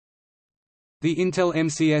The Intel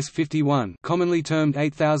MCS51, commonly termed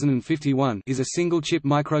 8051, is a single-chip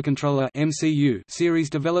microcontroller (MCU)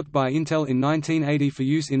 series developed by Intel in 1980 for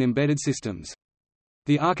use in embedded systems.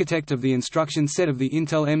 The architect of the instruction set of the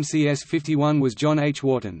Intel MCS51 was John H.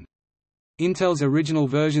 Wharton. Intel's original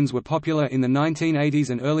versions were popular in the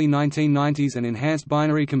 1980s and early 1990s, and enhanced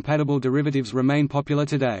binary-compatible derivatives remain popular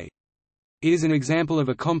today. It is an example of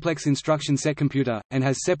a complex instruction set computer, and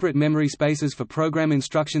has separate memory spaces for program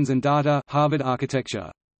instructions and data. Harvard architecture.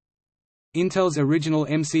 Intel's original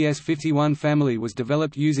MCS51 family was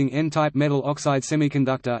developed using N-type metal oxide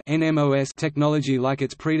semiconductor (NMOS) technology like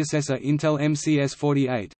its predecessor Intel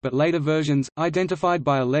MCS48, but later versions, identified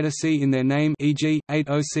by a letter C in their name, e.g.,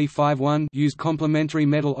 80C51, used complementary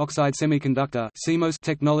metal oxide semiconductor (CMOS)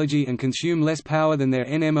 technology and consume less power than their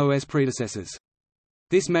NMOS predecessors.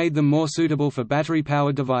 This made them more suitable for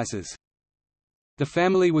battery-powered devices. The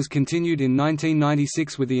family was continued in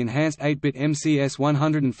 1996 with the enhanced 8-bit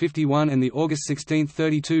MCS151 and the August 16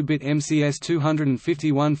 32-bit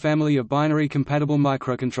MCS251 family of binary-compatible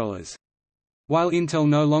microcontrollers. While Intel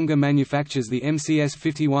no longer manufactures the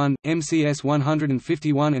MCS51,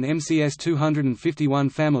 MCS151 and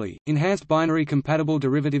MCS251 family, enhanced binary-compatible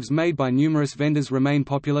derivatives made by numerous vendors remain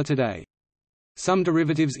popular today. Some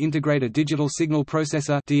derivatives integrate a digital signal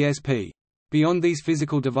processor (DSP). Beyond these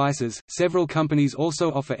physical devices, several companies also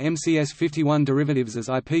offer MCS51 derivatives as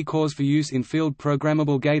IP cores for use in field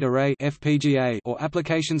programmable gate array (FPGA) or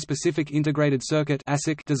application-specific integrated circuit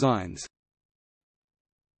 (ASIC) designs.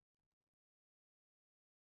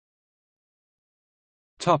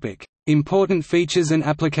 Topic: Important features and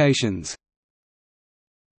applications.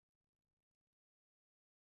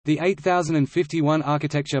 The 8051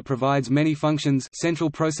 architecture provides many functions: central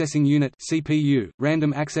processing unit (CPU),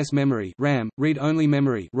 random access memory (RAM), read-only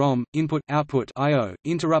memory (ROM), input/output (I/O),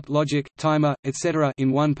 interrupt logic, timer, etc.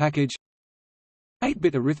 in one package.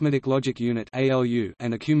 8-bit arithmetic logic unit (ALU)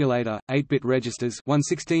 and accumulator, 8-bit registers, one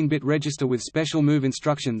 16-bit register with special move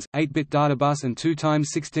instructions, 8-bit data bus and 2 times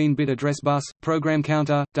 16-bit address bus, program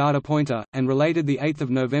counter, data pointer, and related the 8th of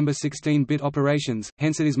November 16-bit operations.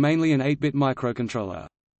 Hence it is mainly an 8-bit microcontroller.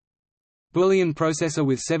 Boolean processor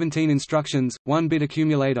with 17 instructions, 1-bit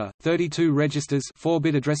accumulator, 32 registers,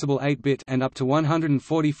 4-bit addressable 8-bit and up to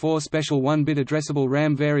 144 special 1-bit addressable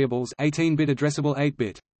RAM variables, 18-bit addressable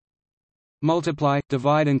 8-bit. Multiply,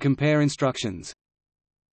 divide and compare instructions.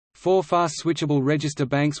 4 fast switchable register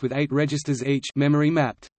banks with 8 registers each, memory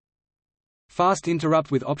mapped. Fast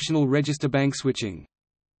interrupt with optional register bank switching.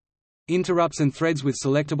 Interrupts and threads with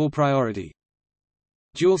selectable priority.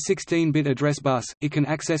 Dual 16-bit address bus, it can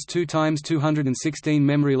access 2 times 216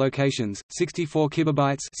 memory locations, 64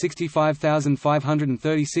 kilobytes,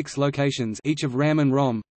 65,536 locations each of RAM and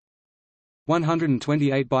ROM.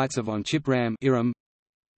 128 bytes of on-chip RAM (IRAM).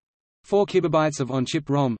 4 kilobytes of on-chip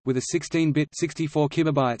ROM with a 16-bit 64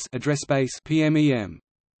 kilobytes address space (PMEM).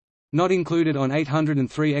 Not included on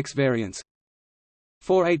 803X variants.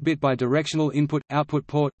 4 8-bit bidirectional input/output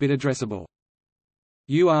port bit addressable.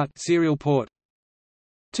 UART serial port.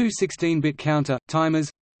 2 16-bit counter, timers.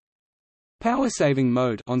 Power-saving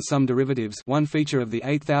mode on some derivatives. One feature of the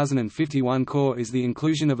 8051 core is the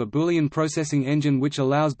inclusion of a Boolean processing engine which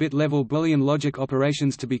allows bit-level Boolean logic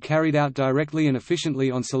operations to be carried out directly and efficiently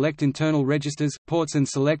on select internal registers, ports and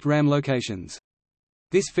select RAM locations.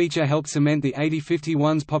 This feature helped cement the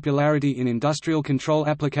 8051's popularity in industrial control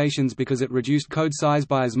applications because it reduced code size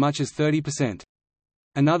by as much as 30%.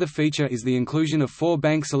 Another feature is the inclusion of 4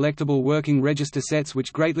 bank selectable working register sets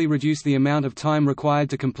which greatly reduce the amount of time required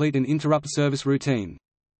to complete an interrupt service routine.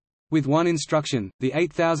 With one instruction, the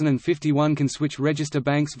 8051 can switch register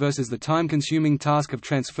banks versus the time-consuming task of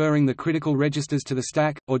transferring the critical registers to the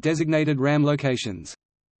stack, or designated RAM locations.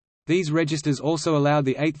 These registers also allow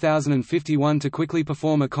the 8051 to quickly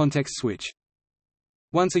perform a context switch.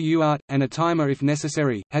 Once a UART, and a timer if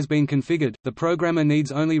necessary, has been configured, the programmer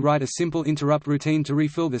needs only write a simple interrupt routine to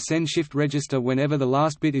refill the send shift register whenever the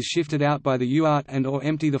last bit is shifted out by the UART and or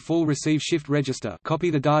empty the full receive shift register, copy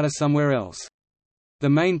the data somewhere else. The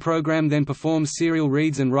main program then performs serial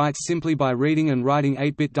reads and writes simply by reading and writing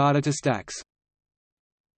 8-bit data to stacks.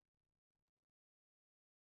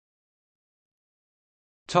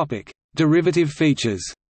 Derivative features.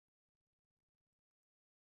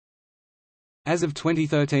 As of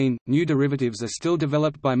 2013, new derivatives are still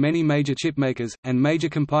developed by many major chipmakers, and major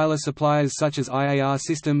compiler suppliers such as IAR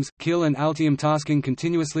Systems, Kill and Altium Tasking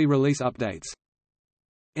continuously release updates.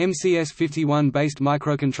 MCS51-based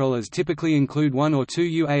microcontrollers typically include 1 or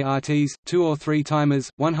 2 UARTs, 2 or 3 timers,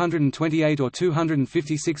 128 or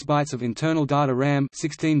 256 bytes of internal data RAM,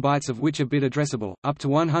 16 bytes of which are bit addressable, up to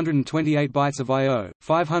 128 bytes of I/O,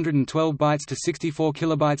 512 bytes to 64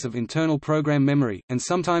 kilobytes of internal program memory, and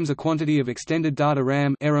sometimes a quantity of extended data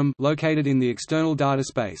RAM (ERAM) located in the external data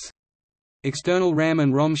space. External RAM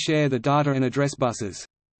and ROM share the data and address buses.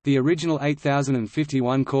 The original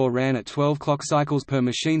 8051 core ran at 12 clock cycles per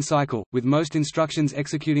machine cycle, with most instructions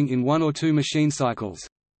executing in 1 or 2 machine cycles.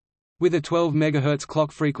 With a 12 MHz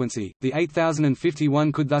clock frequency, the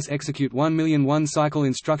 8051 could thus execute 1,000,000 one-cycle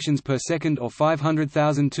instructions per second or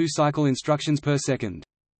 500,000 two-cycle instructions per second.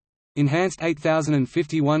 Enhanced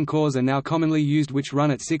 8051 cores are now commonly used, which run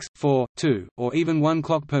at 6, 4, 2, or even 1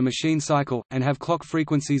 clock per machine cycle, and have clock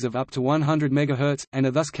frequencies of up to 100 MHz, and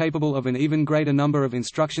are thus capable of an even greater number of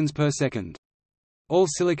instructions per second. All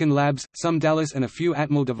Silicon Labs, some Dallas and a few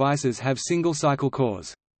Atmel devices have single-cycle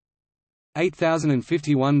cores.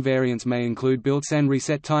 8051 variants may include built-in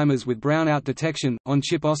reset timers with brownout detection,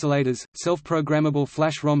 on-chip oscillators, self-programmable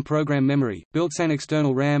flash ROM program memory, built-in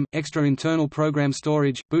external RAM, extra internal program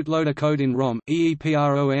storage, bootloader code in ROM,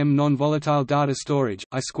 EEPROM non-volatile data storage,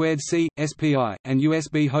 I2C, SPI, and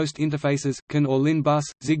USB host interfaces, CAN or LIN bus,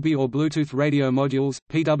 Zigbee or Bluetooth radio modules,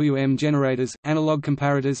 PWM generators, analog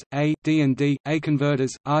comparators, A, D&D, A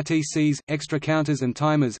converters, RTCs, extra counters and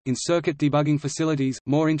timers, in-circuit debugging facilities,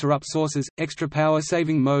 more interrupt sources, extra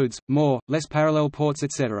power-saving modes, more, less parallel ports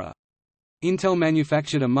etc. Intel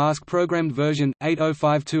manufactured a mask-programmed version,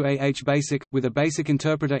 8052AH Basic, with a basic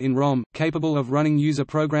interpreter in ROM, capable of running user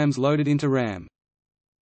programs loaded into RAM.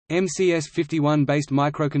 MCS51-based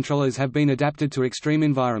microcontrollers have been adapted to extreme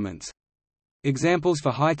environments. Examples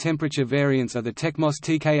for high-temperature variants are the Tecmos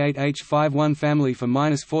TK8H51 family for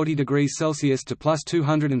 -40°C to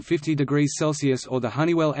 +250°C or the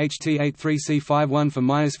Honeywell HT83C51 for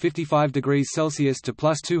 -55°C to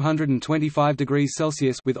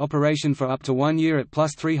 +225°C with operation for up to 1 year at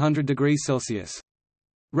 +300°C.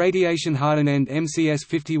 Radiation-hardened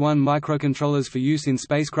MCS51 microcontrollers for use in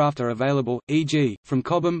spacecraft are available, e.g., from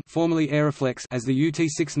Cobham formerly Aeroflex as the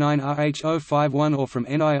UT69RH051 or from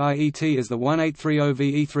NIIET as the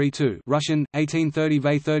 1830VE32 Russian,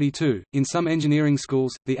 1830V32. In some engineering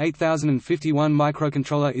schools, the 8051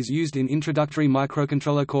 microcontroller is used in introductory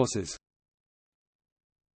microcontroller courses.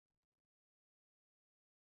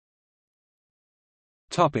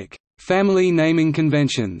 Family naming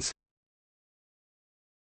conventions.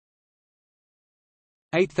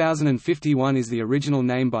 8051 is the original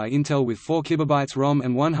name by Intel with 4 KB ROM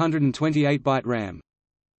and 128-byte RAM.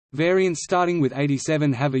 Variants starting with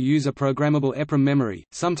 87 have a user-programmable EPROM memory,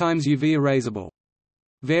 sometimes UV erasable.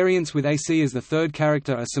 Variants with AC as the third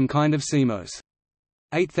character are some kind of CMOS.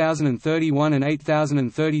 8031 and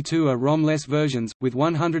 8032 are ROM-less versions, with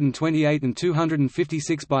 128 and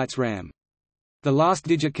 256 bytes RAM. The last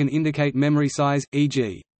digit can indicate memory size,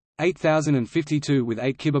 e.g. 8052 with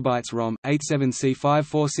 8 KB ROM,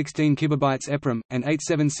 87C54 16 KB EPROM, and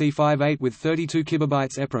 87C58 with 32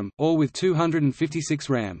 KB EPROM, all with 256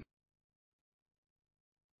 RAM.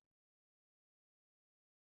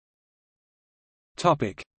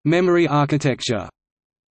 Memory architecture.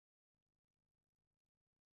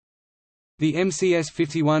 The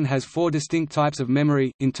MCS51 has 4 distinct types of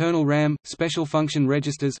memory: internal RAM, special function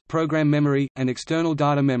registers, program memory, and external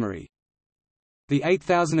data memory. The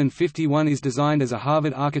 8051 is designed as a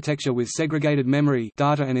Harvard architecture with segregated memory,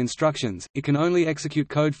 data and instructions. It can only execute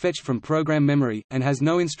code fetched from program memory, and has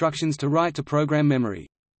no instructions to write to program memory.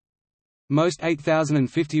 Most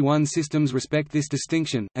 8051 systems respect this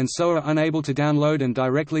distinction, and so are unable to download and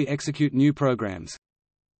directly execute new programs.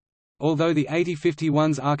 Although the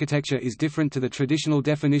 8051's architecture is different to the traditional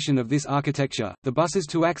definition of this architecture, the buses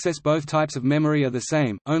to access both types of memory are the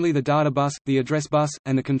same, only the data bus, the address bus,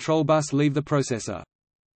 and the control bus leave the processor.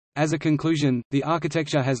 As a conclusion, the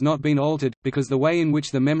architecture has not been altered, because the way in which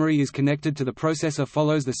the memory is connected to the processor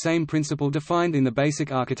follows the same principle defined in the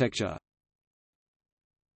basic architecture.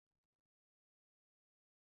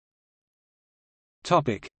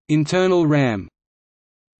 Internal RAM.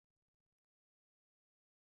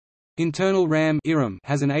 Internal RAM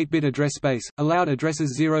has an 8-bit address space, allowed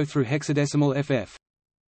addresses 0 through hexadecimal FF.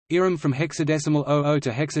 IRAM from hexadecimal 00 to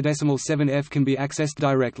hexadecimal 7F can be accessed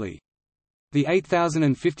directly. The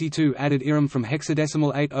 8052 added IRAM from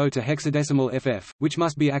hexadecimal 80 to hexadecimal FF, which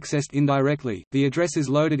must be accessed indirectly. The address is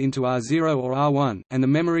loaded into R0 or R1, and the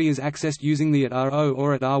memory is accessed using the at R0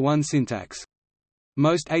 or at R1 syntax.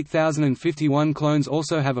 Most 8051 clones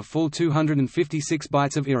also have a full 256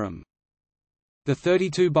 bytes of IRAM. The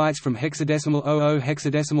 32 bytes from hexadecimal 00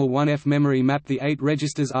 hexadecimal 1F memory map the 8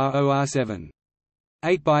 registers R0R7.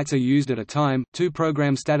 8 bytes are used at a time. 2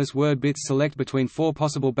 program status word bits select between 4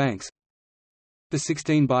 possible banks. The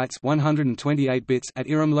 16 bytes 128 bits at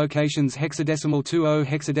IRM locations hexadecimal 20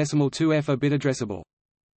 hexadecimal 2F are bit addressable.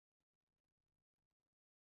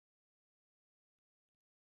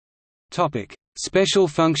 Topic: Special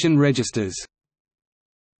function registers.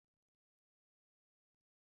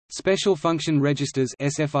 Special function registers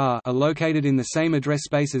 (SFR) are located in the same address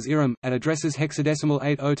space as IRM, at addresses hexadecimal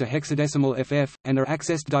 80 to hexadecimal FF, and are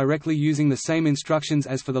accessed directly using the same instructions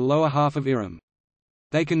as for the lower half of IRM.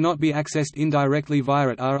 They cannot be accessed indirectly via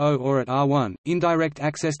at R0 or at R1. Indirect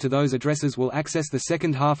access to those addresses will access the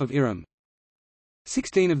second half of IRM.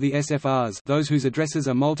 16 of the SFRs, those whose addresses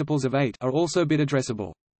are multiples of 8, are also bit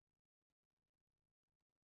addressable.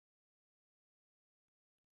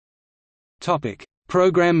 Topic: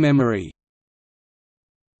 Program memory.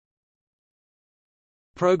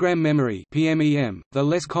 Program memory (PMEM), though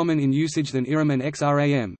less common in usage than IRM and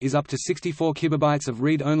XRAM, is up to 64 kilobytes of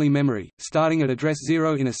read-only memory, starting at address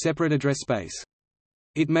 0 in a separate address space.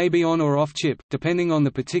 It may be on or off chip, depending on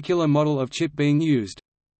the particular model of chip being used.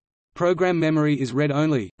 Program memory is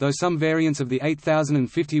read-only, though some variants of the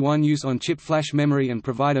 8051 use on-chip flash memory and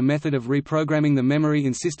provide a method of reprogramming the memory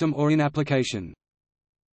in system or in application.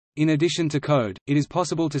 In addition to code, it is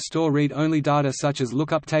possible to store read-only data such as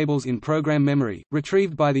lookup tables in program memory,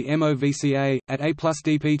 retrieved by the MOVCA, at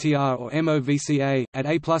A+DPTR or MOVCA, at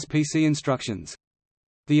A+PC instructions.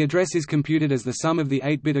 The address is computed as the sum of the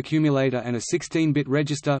 8-bit accumulator and a 16-bit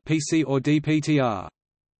register PC or DPTR.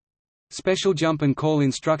 Special jump and call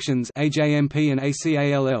instructions AJMP and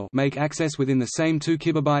ACALL make access within the same 2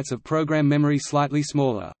 kilobytes of program memory slightly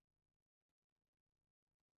smaller.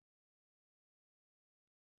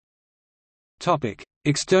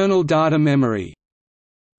 External data memory.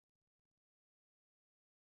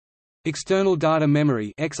 External data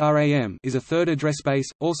memory (XRAM) is a third address space,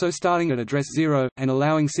 also starting at address 0, and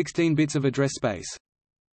allowing 16 bits of address space.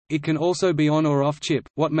 It can also be on or off chip.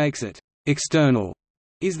 What makes it external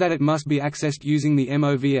is that it must be accessed using the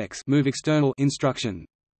MOVX move external instruction.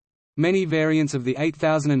 Many variants of the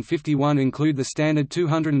 8051 include the standard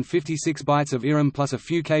 256 bytes of IRM plus a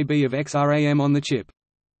few KB of XRAM on the chip.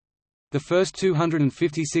 The first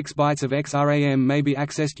 256 bytes of XRAM may be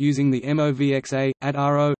accessed using the MOVXA, at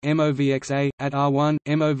R0, MOVXA, at R1,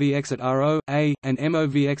 MOVX at R0, A, and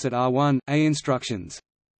MOVX at R1, A instructions.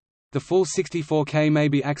 The full 64K may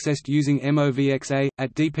be accessed using MOVXA,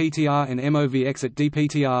 at DPTR and MOVX at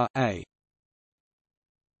DPTR, A.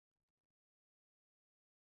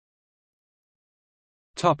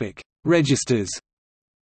 Registers.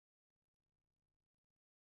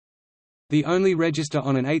 The only register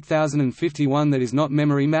on an 8051 that is not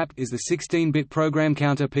memory mapped is the 16-bit program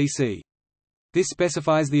counter PC. This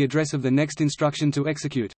specifies the address of the next instruction to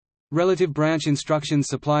execute. Relative branch instructions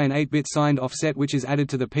supply an 8-bit signed offset which is added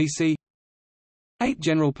to the PC. 8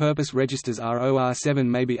 general-purpose registers R0R7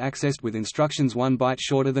 may be accessed with instructions 1 byte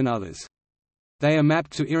shorter than others. They are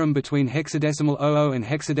mapped to IRM between hexadecimal 00 and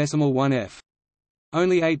hexadecimal 1F.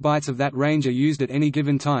 Only 8 bytes of that range are used at any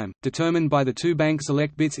given time, determined by the 2 bank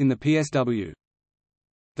select bits in the PSW.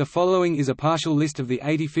 The following is a partial list of the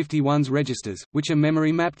 8051's registers, which are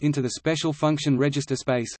memory mapped into the special function register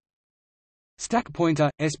space. Stack pointer,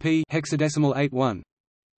 SP hexadecimal 81.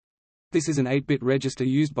 This is an 8-bit register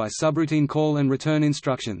used by subroutine call and return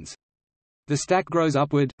instructions. The stack grows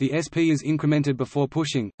upward, the SP is incremented before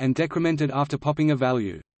pushing, and decremented after popping a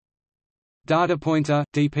value. Data pointer,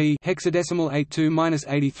 DP hexadecimal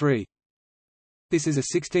 82-83. This is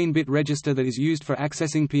a 16-bit register that is used for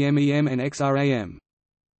accessing PMEM and XRAM.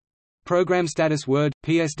 Program status word,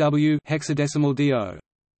 PSW hexadecimal DO.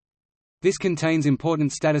 This contains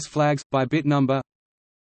important status flags, by bit number.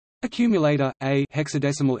 Accumulator, A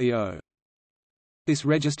hexadecimal EO. This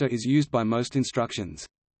register is used by most instructions.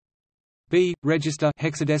 B register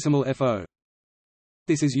hexadecimal FO.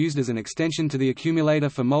 This is used as an extension to the accumulator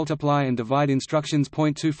for multiply and divide instructions.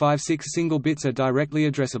 0.256 single bits are directly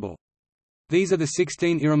addressable. These are the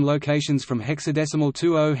 16 IRM locations from hexadecimal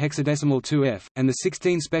 20 hexadecimal 2F, and the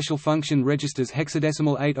 16 special function registers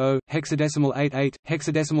hexadecimal 80, hexadecimal 88,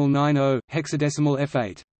 hexadecimal 90, hexadecimal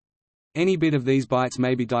F8. Any bit of these bytes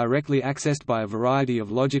may be directly accessed by a variety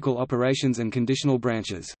of logical operations and conditional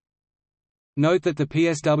branches. Note that the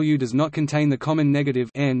PSW does not contain the common negative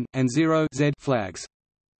N and 0 Z flags.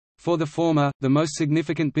 For the former, the most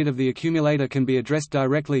significant bit of the accumulator can be addressed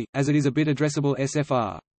directly, as it is a bit addressable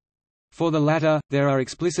SFR. For the latter, there are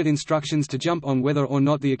explicit instructions to jump on whether or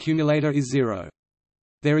not the accumulator is 0.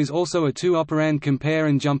 There is also a 2-operand compare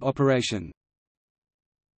and jump operation.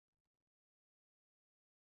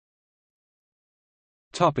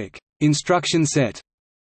 Instruction set.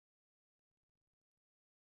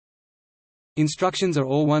 Instructions are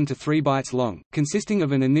all 1 to 3 bytes long, consisting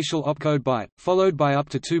of an initial opcode byte, followed by up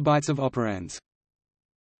to 2 bytes of operands.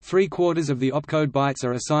 3/4 of the opcode bytes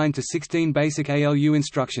are assigned to 16 basic ALU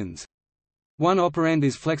instructions. One operand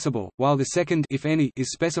is flexible, while the second, if any,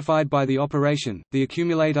 is specified by the operation, the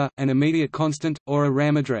accumulator, an immediate constant, or a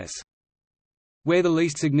RAM address. Where the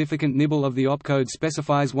least significant nibble of the opcode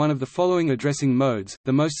specifies one of the following addressing modes,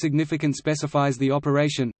 the most significant specifies the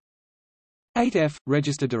operation 8F,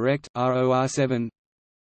 register direct, ROR7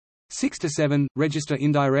 6-7, register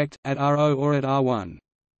indirect, at RO or at R1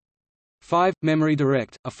 5, memory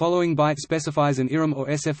direct, a following byte specifies an IRM or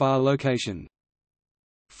SFR location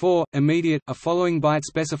 4, immediate, a following byte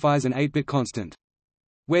specifies an 8-bit constant.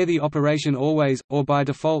 Where the operation always, or by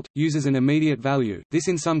default, uses an immediate value, this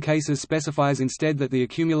in some cases specifies instead that the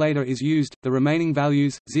accumulator is used. The remaining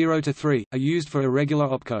values, 0 to 3, are used for irregular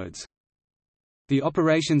opcodes. The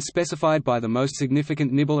operations specified by the most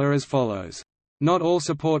significant nibble are as follows. Not all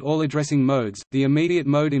support all addressing modes, the immediate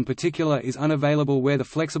mode in particular is unavailable where the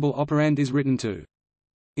flexible operand is written to.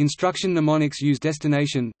 Instruction mnemonics use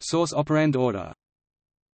destination, source operand order.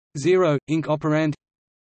 0, inc operand.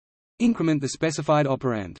 Increment the specified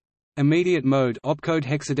operand. Immediate mode opcode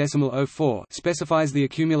hexadecimal 04 specifies the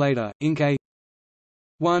accumulator, inc A.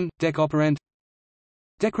 1, dec operand.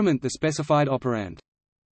 Decrement the specified operand.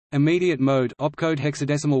 Immediate mode opcode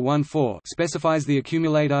hexadecimal 14 specifies the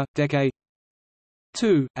accumulator, dec A.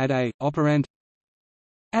 2, add A, operand.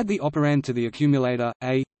 Add the operand to the accumulator,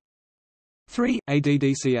 A. 3,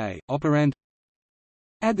 addca, operand.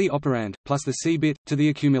 Add the operand, plus the C-bit, to the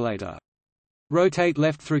accumulator. Rotate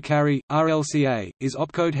left through carry, RLCA, is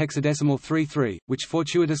opcode hexadecimal 33, which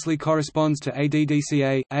fortuitously corresponds to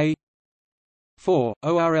addca, A. 4,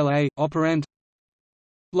 ORLA, operand.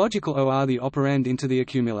 Logical OR the operand into the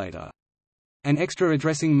accumulator. An extra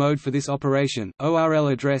addressing mode for this operation, ORL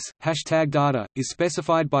address, #data, is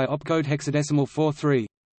specified by opcode hexadecimal 43.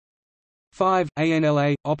 5,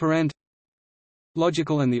 ANLA, operand.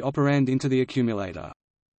 Logical and the operand into the accumulator.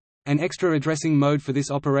 An extra addressing mode for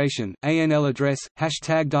this operation, ANL address,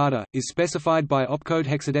 #data, is specified by opcode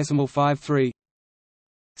hexadecimal 53.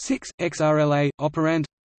 6, XRLA, operand.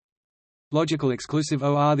 Logical exclusive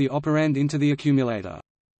OR the operand into the accumulator.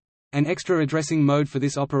 An extra addressing mode for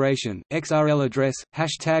this operation, XRL address,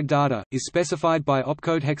 #data, is specified by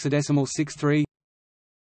opcode hexadecimal 63.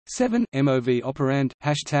 7, MOV operand,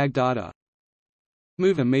 #data.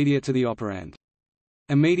 Move immediate to the operand.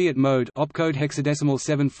 Immediate mode opcode hexadecimal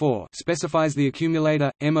 74 specifies the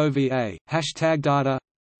accumulator, MOVA, #data.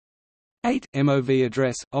 8, MOV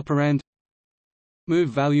address, operand. Move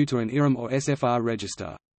value to an IRM or SFR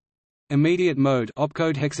register. Immediate mode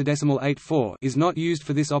opcode hexadecimal 84 is not used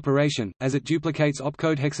for this operation, as it duplicates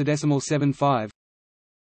opcode hexadecimal 75.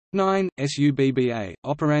 9, SUBBA,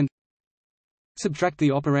 operand. Subtract the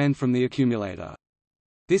operand from the accumulator.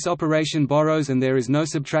 This operation borrows and there is no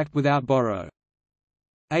subtract without borrow.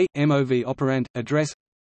 8, MOV operand, address.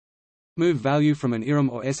 Move value from an IRM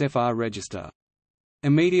or SFR register.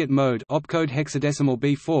 Immediate mode opcode hexadecimal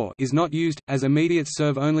B4 is not used, as immediates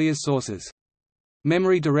serve only as sources.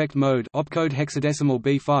 Memory direct mode opcode hexadecimal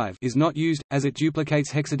B5 is not used, as it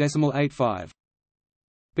duplicates hexadecimal 85.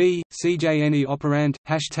 B, CJNE operand,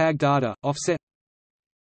 #data, offset.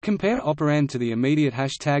 Compare operand to the immediate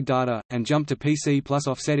 #data, and jump to PC plus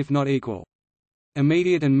offset if not equal.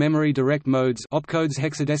 Immediate and memory direct modes opcodes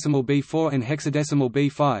hexadecimal B4 and hexadecimal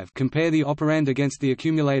B5 compare the operand against the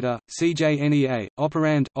accumulator, CJNEA,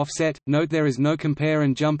 operand, offset. Note there is no compare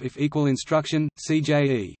and jump if equal instruction,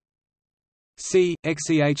 CJE. C,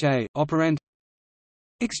 XCHA, operand.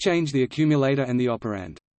 Exchange the accumulator and the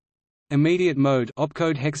operand. Immediate mode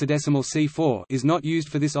opcode hexadecimal C4 is not used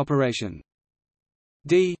for this operation.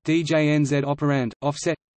 D, DJNZ operand,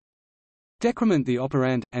 offset. Decrement the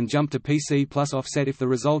operand, and jump to PC plus offset if the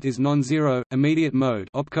result is non-zero. Immediate mode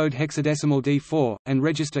opcode hexadecimal D4, and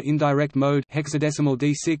register indirect mode hexadecimal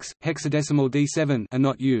D6, hexadecimal D7 are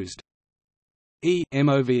not used. E,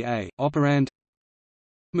 MOVA, operand.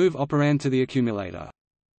 Move operand to the accumulator.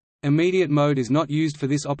 Immediate mode is not used for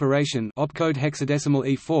this operation opcode hexadecimal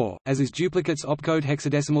E4, as is duplicates opcode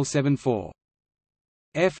hexadecimal 74.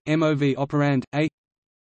 F, MOV operand, A.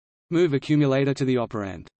 Move accumulator to the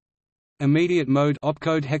operand. Immediate mode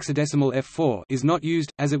opcode hexadecimal F4 is not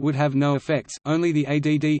used, as it would have no effects, only the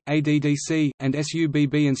ADD, ADDC, and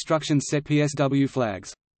SUBB instructions set PSW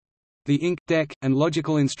flags. The INC, DEC, and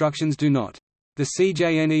logical instructions do not. The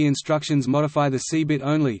CJNE instructions modify the C-bit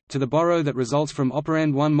only, to the borrow that results from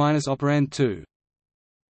operand 1 minus operand 2.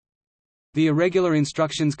 The irregular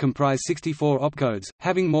instructions comprise 64 opcodes,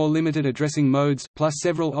 having more limited addressing modes, plus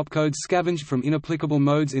several opcodes scavenged from inapplicable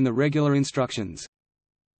modes in the regular instructions.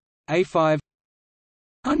 A5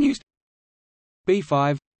 unused,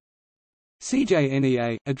 B5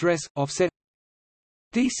 CJNEA address offset,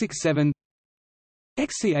 D67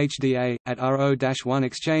 XCHDA at RO-1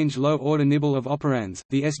 exchange low order nibble of operands.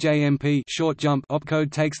 The SJMP short jump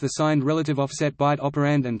opcode takes the signed relative offset byte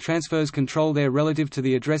operand and transfers control there relative to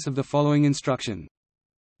the address of the following instruction.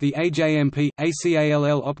 The AJMP,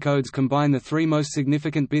 ACALL opcodes combine the three most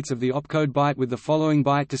significant bits of the opcode byte with the following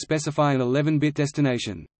byte to specify an 11-bit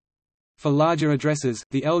destination. For larger addresses,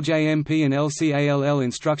 the LJMP and LCALL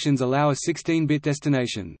instructions allow a 16-bit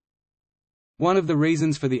destination. One of the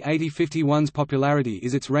reasons for the 8051's popularity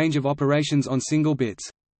is its range of operations on single bits.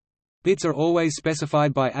 Bits are always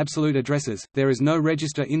specified by absolute addresses, there is no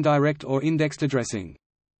register indirect or indexed addressing.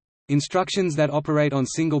 Instructions that operate on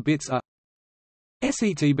single bits are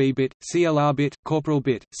SETB bit, CLR bit, corporal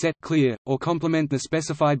bit, set, clear, or complement the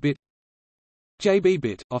specified bit, JB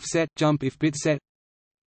bit, offset, jump if bit set,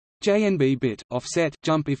 JNB bit, offset,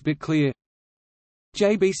 jump if bit clear,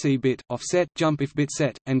 JBC bit, offset, jump if bit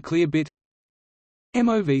set, and clear bit,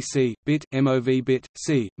 MOVC bit, MOV bit,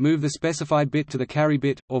 C, move the specified bit to the carry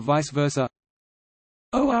bit, or vice versa.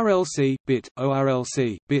 ORLC bit,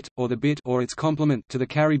 ORLC bit, or the bit or its complement to the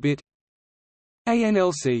carry bit.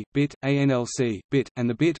 ANLC bit, ANLC bit, and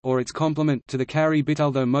the bit or its complement to the carry bit.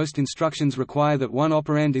 Although most instructions require that one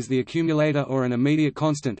operand is the accumulator or an immediate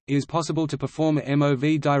constant, it is possible to perform a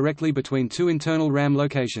MOV directly between two internal RAM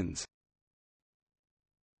locations.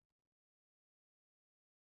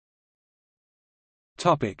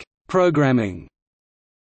 Programming.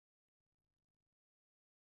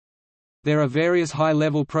 There are various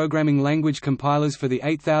high-level programming language compilers for the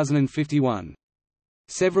 8051.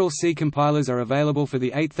 Several C compilers are available for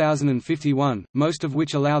the 8051, most of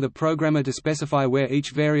which allow the programmer to specify where each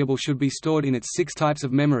variable should be stored in its 6 types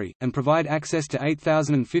of memory, and provide access to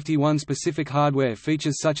 8051 specific hardware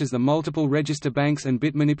features such as the multiple register banks and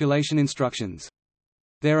bit manipulation instructions.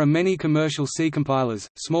 There are many commercial C compilers.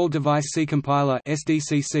 Small Device C Compiler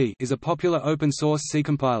 (SDCC) is a popular open-source C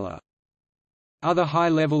compiler. Other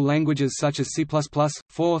high-level languages such as C++,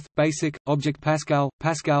 Forth, Basic, Object Pascal,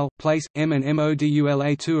 Pascal, Place, M and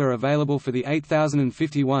Modula2 are available for the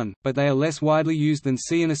 8051, but they are less widely used than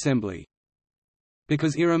C and assembly.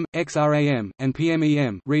 Because IRAM, XRAM, and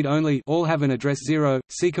PMEM read-only all have an address 0,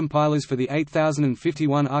 C compilers for the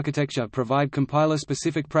 8051 architecture provide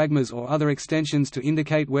compiler-specific pragmas or other extensions to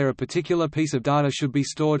indicate where a particular piece of data should be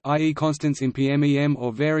stored, i.e. constants in PMEM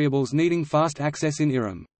or variables needing fast access in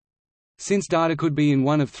IRAM. Since data could be in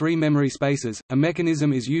one of 3 memory spaces, a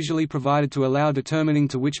mechanism is usually provided to allow determining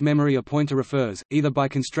to which memory a pointer refers, either by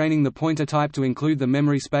constraining the pointer type to include the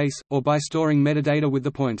memory space, or by storing metadata with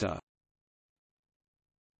the pointer.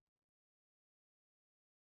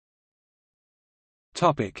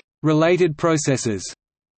 Related processors.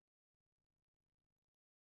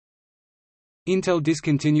 Intel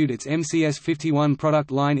discontinued its MCS51 product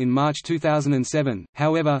line in March 2007,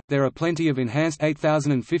 however, there are plenty of enhanced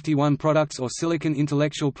 8051 products or silicon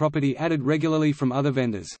intellectual property added regularly from other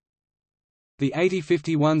vendors. The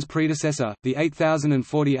 8051's predecessor, the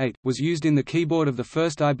 8048, was used in the keyboard of the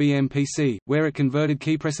first IBM PC, where it converted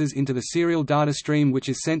keypresses into the serial data stream which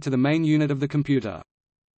is sent to the main unit of the computer.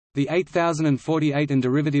 The 8048 and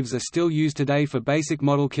derivatives are still used today for basic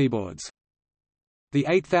model keyboards. The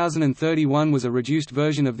 8031 was a reduced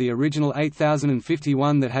version of the original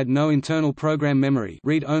 8051 that had no internal program memory,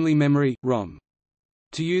 read-only memory, ROM.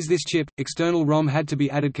 To use this chip, external ROM had to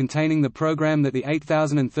be added containing the program that the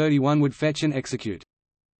 8031 would fetch and execute.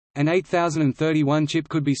 An 8031 chip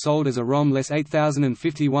could be sold as a ROM-less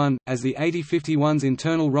 8051, as the 8051's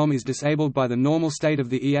internal ROM is disabled by the normal state of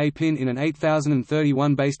the EA pin in an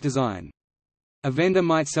 8031-based design. A vendor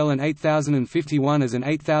might sell an 8051 as an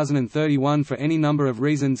 8031 for any number of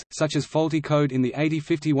reasons, such as faulty code in the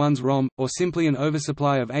 8051's ROM, or simply an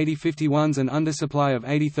oversupply of 8051s and undersupply of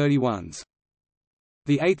 8031s.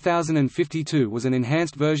 The 8052 was an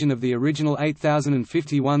enhanced version of the original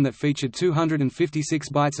 8051 that featured 256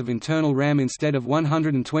 bytes of internal RAM instead of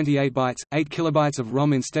 128 bytes, 8 kilobytes of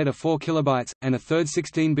ROM instead of 4 kilobytes, and a third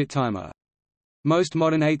 16-bit timer. Most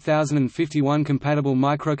modern 8051 compatible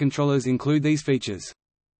microcontrollers include these features.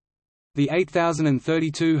 The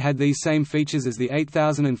 8032 had these same features as the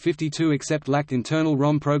 8052 except lacked internal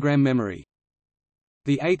ROM program memory.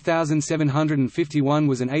 The 8751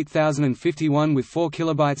 was an 8051 with 4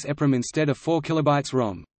 kilobytes EPROM instead of 4 kilobytes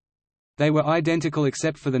ROM. They were identical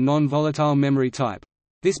except for the non-volatile memory type.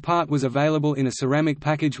 This part was available in a ceramic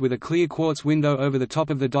package with a clear quartz window over the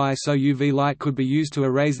top of the die so UV light could be used to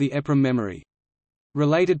erase the EPROM memory.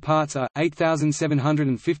 Related parts are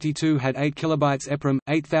 8752 had 8 kilobytes EPROM,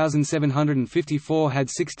 8754 had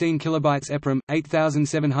 16 kilobytes EPROM,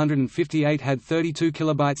 8758 had 32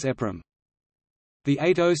 kilobytes EPROM. The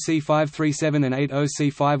 80C537 and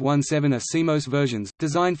 80C517 are CMOS versions,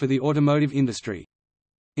 designed for the automotive industry.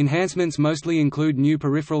 Enhancements mostly include new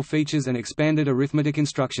peripheral features and expanded arithmetic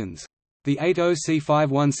instructions. The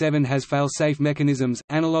 80C517 has fail-safe mechanisms,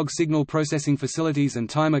 analog signal processing facilities and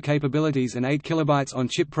timer capabilities and 8 kilobytes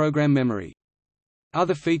on-chip program memory.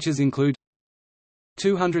 Other features include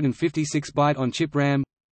 256-byte on-chip RAM,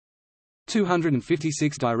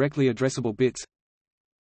 256 directly addressable bits,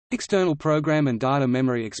 external program and data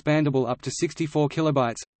memory expandable up to 64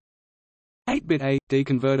 kilobytes, 8-bit A/D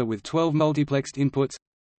converter with 12 multiplexed inputs.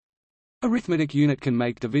 Arithmetic unit can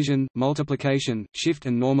make division, multiplication, shift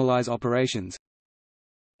and normalize operations.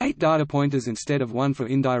 8 data pointers instead of 1 for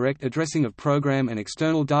indirect addressing of program and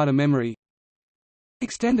external data memory.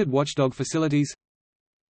 Extended watchdog facilities.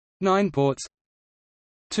 9 ports.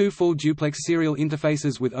 2 full duplex serial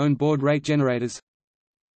interfaces with own baud rate generators.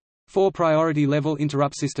 4 priority level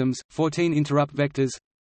interrupt systems, 14 interrupt vectors.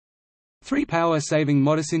 3 power-saving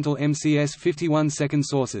Modicintal MCS 51-second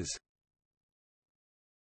sources.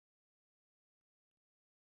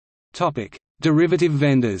 Derivative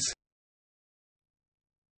vendors.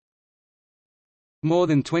 More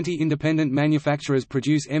than 20 independent manufacturers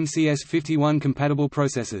produce MCS51 compatible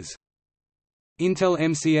processors. Intel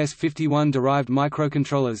MCS51 derived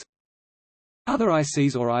microcontrollers. Other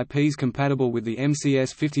ICs or IPs compatible with the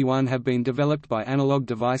MCS51 have been developed by Analog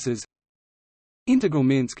Devices, Integral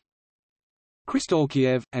Minsk, Kristall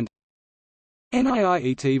Kiev, and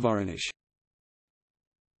NIIET Voronezh.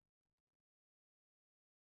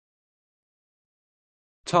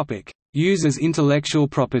 Users' intellectual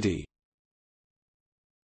property.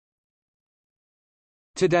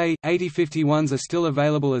 Today, 8051s are still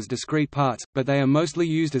available as discrete parts, but they are mostly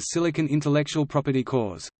used as silicon intellectual property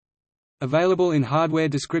cores. Available in hardware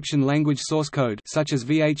description language source code such as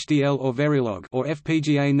VHDL or Verilog or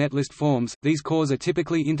FPGA netlist forms, these cores are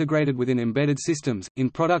typically integrated within embedded systems, in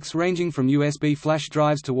products ranging from USB flash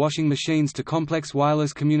drives to washing machines to complex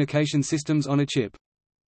wireless communication systems on a chip.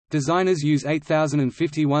 Designers use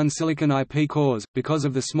 8051 silicon IP cores, because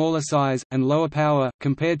of the smaller size, and lower power,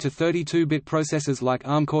 compared to 32-bit processors like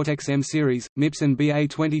ARM Cortex-M series, MIPS and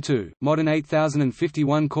BA22. Modern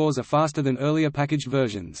 8051 cores are faster than earlier packaged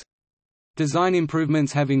versions. Design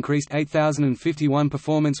improvements have increased 8051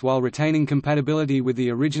 performance while retaining compatibility with the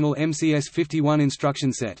original MCS51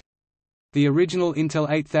 instruction set. The original Intel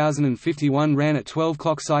 8051 ran at 12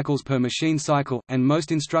 clock cycles per machine cycle, and most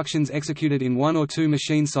instructions executed in 1 or 2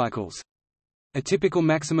 machine cycles. A typical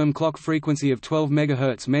maximum clock frequency of 12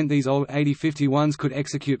 MHz meant these old 8051s could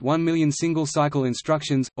execute 1 million single-cycle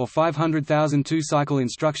instructions, or 500,000 two-cycle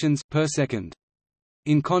instructions, per second.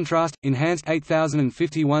 In contrast, enhanced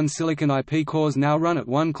 8051 silicon IP cores now run at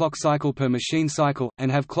 1 clock cycle per machine cycle, and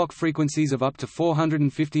have clock frequencies of up to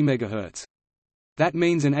 450 MHz. That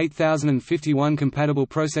means an 8051 compatible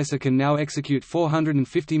processor can now execute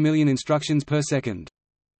 450 million instructions per second.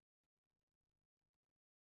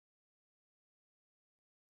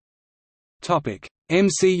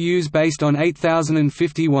 MCUs based on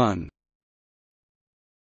 8051.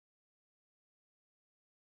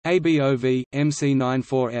 ABOV,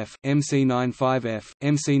 MC94F, MC95F,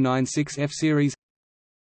 MC96F series.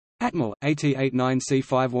 Atmel,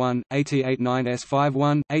 AT89C51,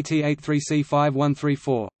 AT89S51,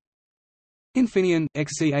 AT83C5134. Infineon,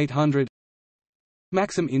 XC800.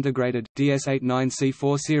 Maxim Integrated,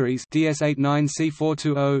 DS89C4 series,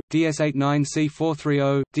 DS89C420,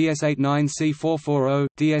 DS89C430, DS89C440,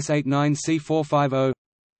 DS89C450.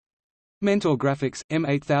 Mentor Graphics,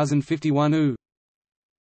 M8051U.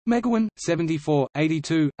 Megawin, 74,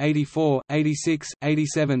 82, 84, 86,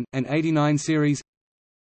 87, and 89 series.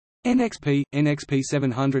 NXP,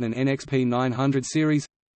 NXP700 and NXP900 series.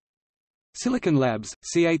 Silicon Labs,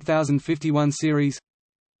 C8051 series.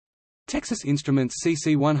 Texas Instruments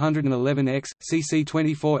CC111X,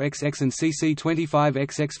 CC24XX and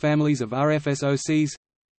CC25XX families of RF SoCs.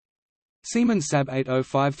 Siemens SAB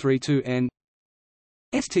 80532N.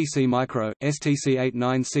 STC Micro,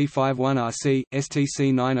 STC89C51RC,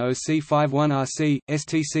 STC90C51RC,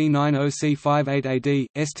 STC90C58AD,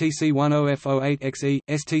 STC10F08XE,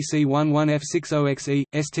 STC11F60XE,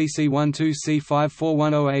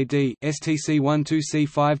 STC12C5410AD,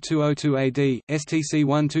 STC12C5202AD,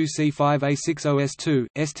 STC12C5A60S2,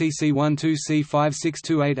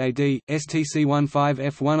 STC12C5628AD,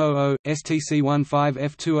 STC15F100,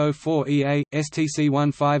 STC15F204EA,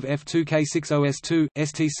 STC15F2K60S2,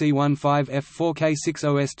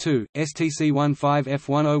 STC15F4K60S2,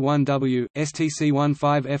 STC15F101W,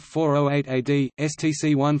 STC15F408AD,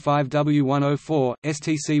 STC15W104,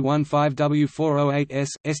 STC15W408S,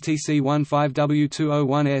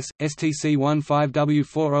 STC15W201S,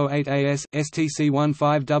 STC15W408AS,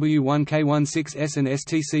 STC15W1K16S and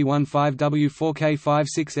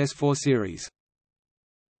STC15W4K56S4 series.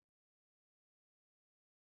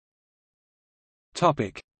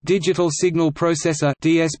 Topic: Digital Signal Processor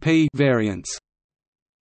 (DSP) variants.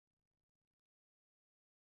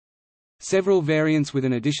 Several variants with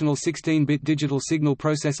an additional 16-bit digital signal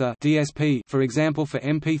processor (DSP), for example for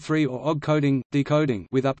MP3 or OGG coding, decoding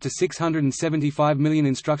with up to 675 million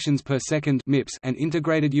instructions per second (MIPS) and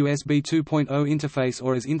integrated USB 2.0 interface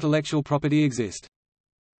or as intellectual property exist.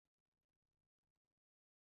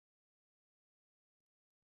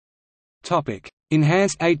 Topic: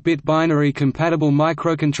 Enhanced 8-bit binary compatible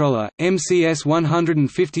microcontroller MCS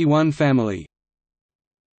 151 family.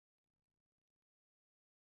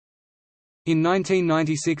 In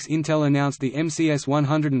 1996 Intel announced the MCS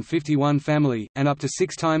 151 family, an up to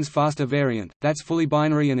 6 times faster variant, that's fully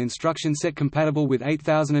binary and instruction set compatible with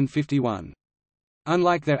 8051.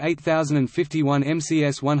 Unlike their 8051,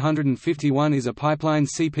 MCS 151 is a pipeline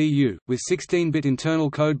CPU, with 16-bit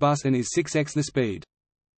internal code bus and is 6x the speed.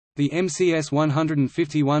 The MCS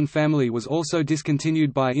 151 family was also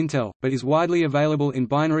discontinued by Intel, but is widely available in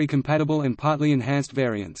binary compatible and partly enhanced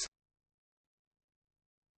variants.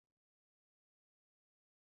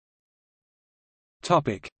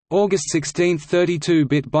 August 16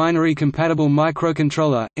 32-bit binary compatible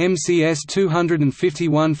microcontroller, MCS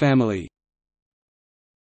 251 family.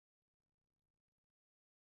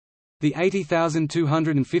 The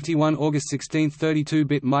 80251 August 16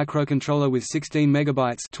 32-bit microcontroller with 16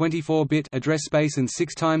 MB 24-bit address space and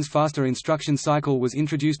 6 times faster instruction cycle was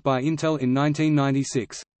introduced by Intel in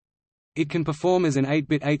 1996. It can perform as an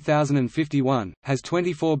 8-bit 8051, has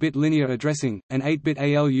 24-bit linear addressing, an 8-bit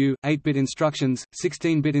ALU, 8-bit instructions,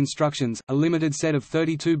 16-bit instructions, a limited set of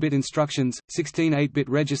 32-bit instructions, 16 8-bit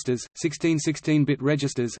registers, 16 16-bit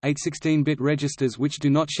registers, 8 16-bit registers which do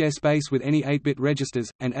not share space with any 8-bit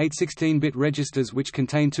registers, and 8 16-bit registers which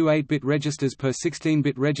contain 2 8-bit registers per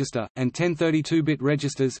 16-bit register, and 10 32-bit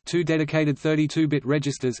registers, 2 dedicated 32-bit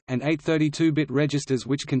registers, and 8 32-bit registers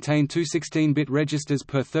which contain 2 16-bit registers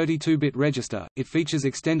per 32-bit register. It features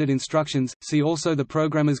extended instructions, see also the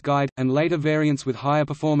Programmer's Guide, and later variants with higher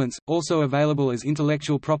performance, also available as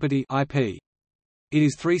intellectual property (IP). It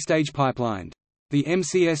is 3-stage pipelined. The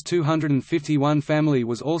MCS 251 family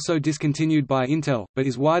was also discontinued by Intel, but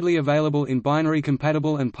is widely available in binary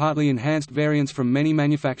compatible and partly enhanced variants from many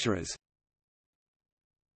manufacturers.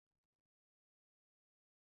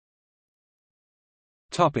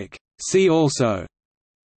 See also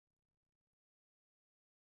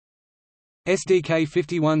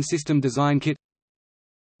SDK51 System Design Kit,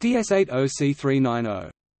 DS80C390